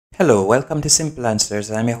Hello, welcome to Simple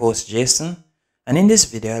Answers. I'm your host Jason, and in this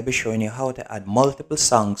video I'll be showing you how to add multiple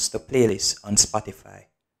songs to playlists on Spotify.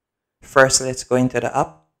 First, let's go into the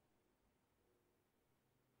app.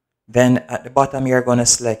 Then at the bottom you're going to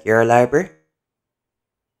select your library,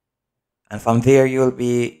 and from there you'll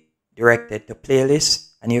be directed to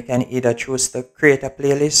playlists, and you can either choose to create a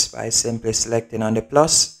playlist by simply selecting on the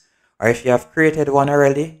plus, or if you have created one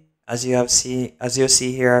already, as you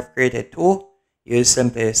see here, I've created two. You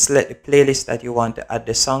simply select the playlist that you want to add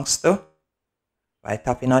the songs to by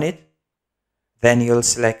tapping on it. Then you'll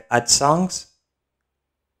select add songs.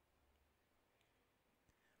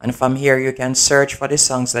 And from here you can search for the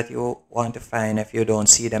songs that you want to find if you don't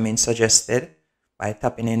see them in suggested by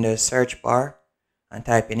tapping in the search bar and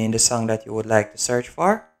typing in the song that you would like to search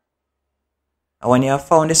for. And when you have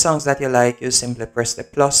found the songs that you like, you simply press the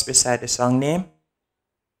plus beside the song name.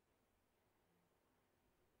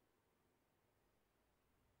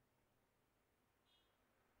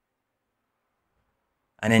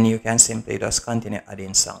 And then you can simply just continue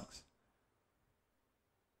adding songs.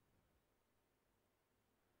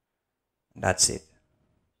 That's it.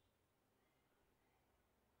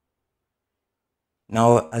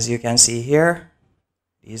 Now, as you can see here,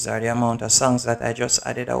 these are the amount of songs that I just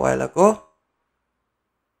added a while ago.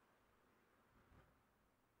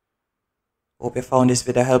 Hope you found this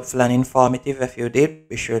video helpful and informative. If you did,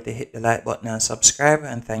 be sure to hit the like button and subscribe,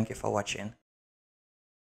 and thank you for watching.